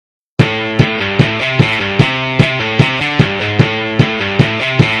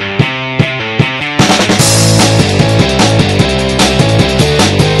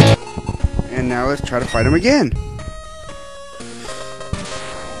try to fight him again.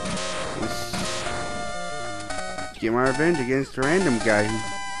 Let's get my revenge against the random guy who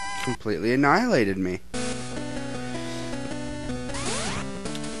completely annihilated me.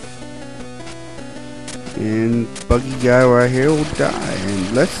 And buggy guy right here will die.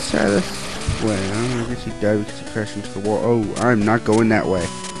 And let's try this way. I guess he died because he crashed into the wall. Oh, I'm not going that way.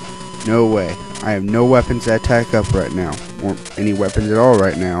 No way. I have no weapons that attack up right now. Or any weapons at all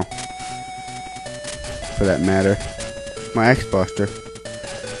right now. For that matter. My X-Buster.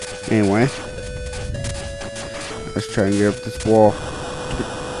 Anyway. Let's try and get up this wall.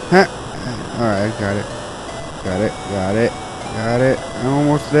 Huh. Alright, got it. Got it. Got it. Got it. I'm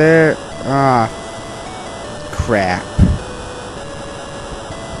almost there. Ah. Crap.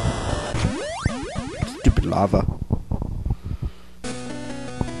 Stupid lava.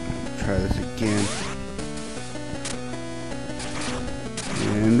 Try this again.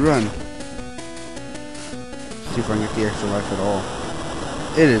 And run. See if I can get the extra life at all.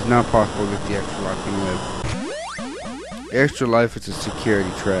 It is not possible to get the extra life and live. The extra life is a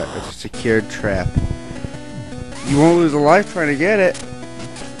security trap. It's a secured trap. You won't lose a life trying to get it,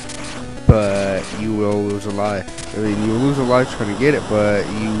 but you will lose a life. I mean, you'll lose a life trying to get it, but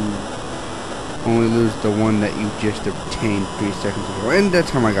you only lose the one that you just obtained 3 seconds ago. And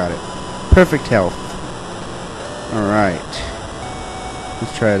that's how I got it. Perfect health. Alright.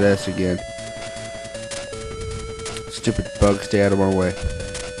 Let's try this again. Stupid bug, stay out of my way.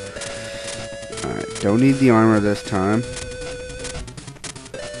 Alright, don't need the armor this time.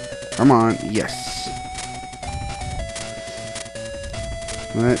 Come on, yes.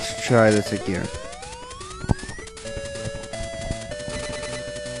 Let's try this again.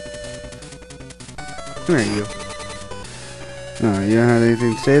 Come here, you. No, you don't have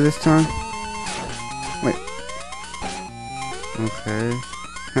anything to say this time? Wait. Okay.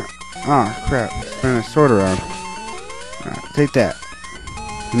 Ah, crap. Spin a sword around. Alright, take that.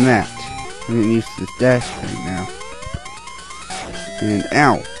 And that. I'm getting used to this dash thing now. And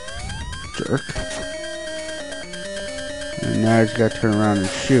ow. Jerk. And now I just gotta turn around and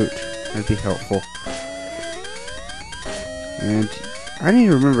shoot. That'd be helpful. And I need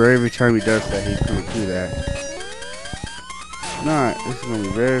to remember every time he does that, he's gonna do that. If not, this is gonna be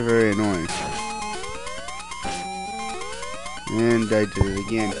very, very annoying. And I did it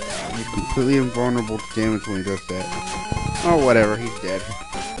again. He's completely invulnerable to damage when he does that. Oh, whatever, he's dead.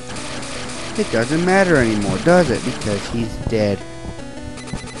 It doesn't matter anymore, does it? Because he's dead.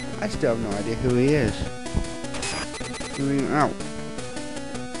 I still have no idea who he is. Ow.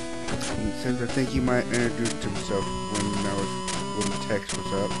 Since I think he might introduce himself when the text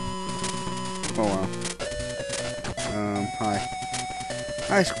was up. Oh well. Hi.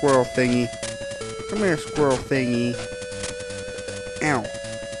 Hi, squirrel thingy. Come here, squirrel thingy. Ow.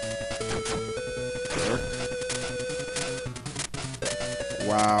 Jerk.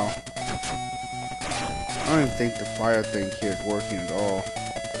 Wow. I don't even think the fire thing here is working at all.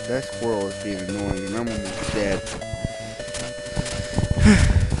 That squirrel is being annoying and I'm almost dead.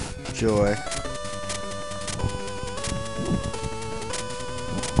 Joy.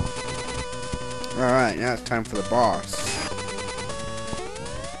 Alright, now it's time for the boss.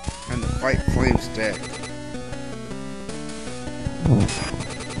 Time to fight Flamestick.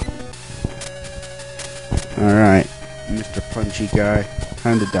 Alright, Mr. Punchy guy.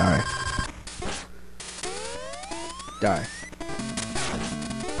 Time to die. Die.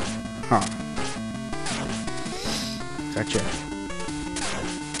 Huh. Gotcha.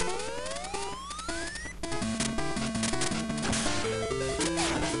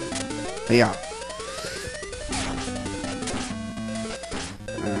 Yeah.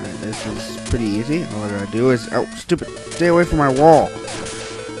 Alright, this is pretty easy. All I gotta do is... Oh, stupid! Stay away from my wall!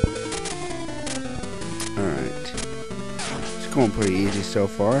 Alright. It's going pretty easy so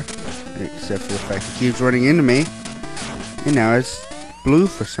far. Except for the fact he keeps running into me. And now it's blue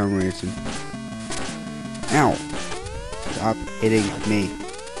for some reason. Ow! Stop hitting me.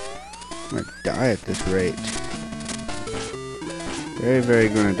 I'm gonna die at this rate. Very, very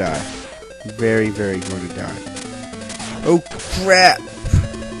gonna die. Very, very going to die. Oh, crap!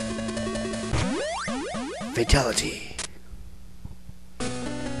 Fatality.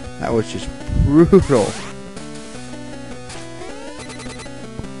 That was just brutal.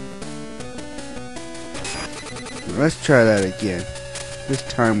 Let's try that again. This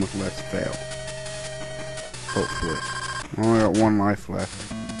time with less fail. Hopefully. I only got 1 life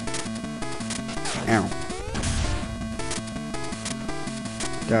left. Ow.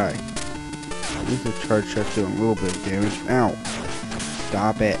 Die. At least the charge shot's doing a little bit of damage. Ow.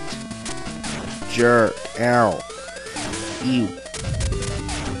 Stop it. Jerk. Ow. Ew.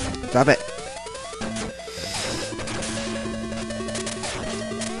 Stop it.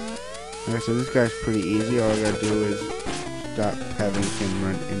 Like I said, this guy's pretty easy. All I gotta do is stop having him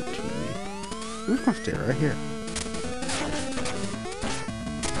run into me. I'm gonna stay right here.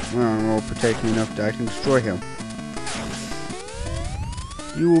 Well, will protect me enough that I can destroy him.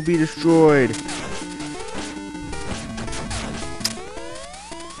 You will be destroyed.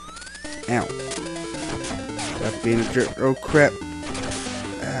 Ow. Stop being a jerk. Oh crap.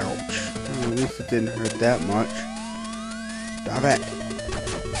 Ouch. Oh, at least it didn't hurt that much. Stop it.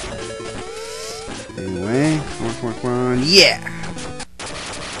 Anyway, come on. Yeah!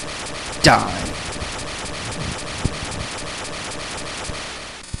 Die.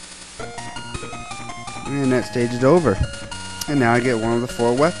 And that stage is over. And now I get one of the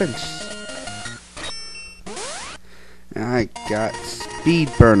 4 weapons. And I got Speed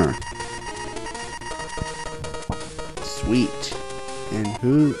Burner. Sweet. And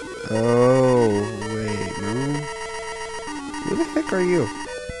who? Oh, wait, no. Who the heck are you?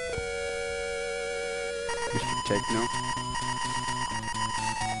 Mr. Techno?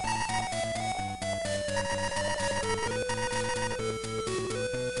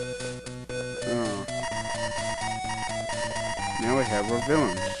 Oh. Now we have our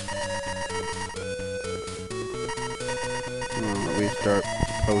villains. Oh, we start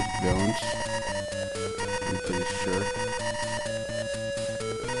post-villains. I'm pretty sure.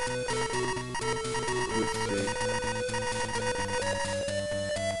 Let's see.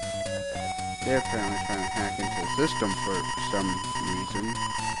 They're apparently trying to hack into the system for some reason.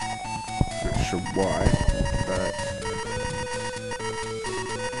 Not sure why, but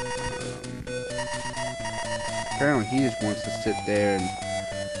apparently he just wants to sit there and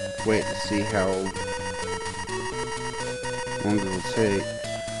wait to see how long it will take.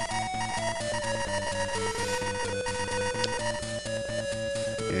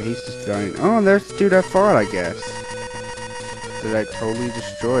 Yeah, he's just dying. Oh, there's the dude I fought, I guess. That I totally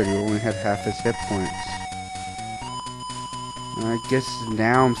destroyed. He only had half his hit points. I guess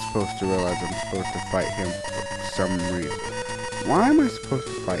now I'm supposed to realize I'm supposed to fight him for some reason. Why am I supposed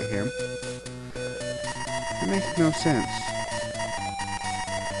to fight him? It makes no sense.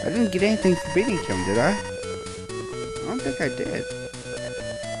 I didn't get anything for beating him, did I? I don't think I did.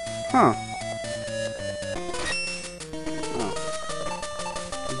 Huh. Oh.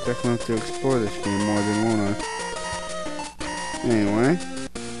 I definitely have to explore this game more than one. Anyway.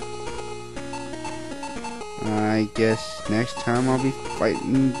 I guess next time I'll be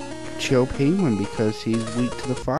fighting Chill Penguin because he's weak to the fire.